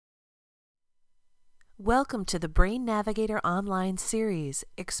Welcome to the BrainNavigator online series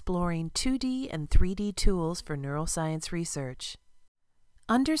exploring 2D and 3D tools for neuroscience research.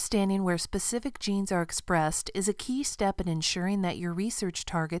 Understanding where specific genes are expressed is a key step in ensuring that your research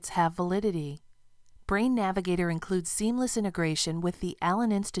targets have validity. BrainNavigator includes seamless integration with the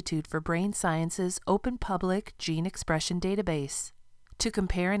Allen Institute for Brain Sciences Open Public Gene Expression Database. To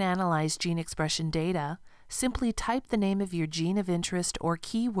compare and analyze gene expression data, simply type the name of your gene of interest or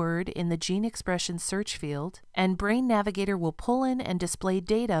keyword in the gene expression search field, and BrainNavigator will pull in and display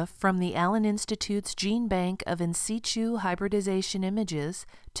data from the Allen Institute's gene bank of in situ hybridization images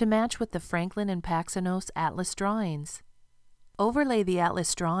to match with the Franklin and Paxinos Atlas drawings. Overlay the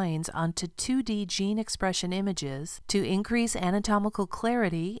Atlas drawings onto 2D gene expression images to increase anatomical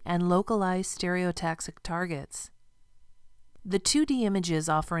clarity and localize stereotaxic targets. The 2D images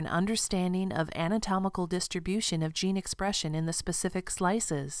offer an understanding of anatomical distribution of gene expression in the specific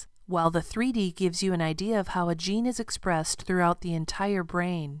slices, while the 3D gives you an idea of how a gene is expressed throughout the entire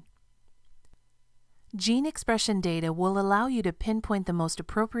brain. Gene expression data will allow you to pinpoint the most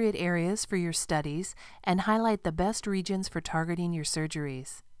appropriate areas for your studies and highlight the best regions for targeting your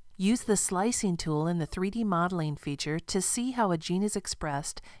surgeries. Use the slicing tool in the 3D modeling feature to see how a gene is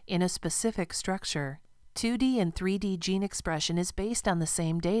expressed in a specific structure. 2D and 3D gene expression is based on the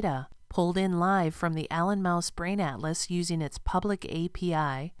same data, pulled in live from the Allen Mouse Brain Atlas using its public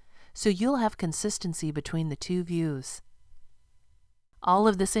API, so you'll have consistency between the two views. All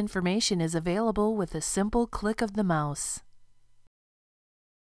of this information is available with a simple click of the mouse.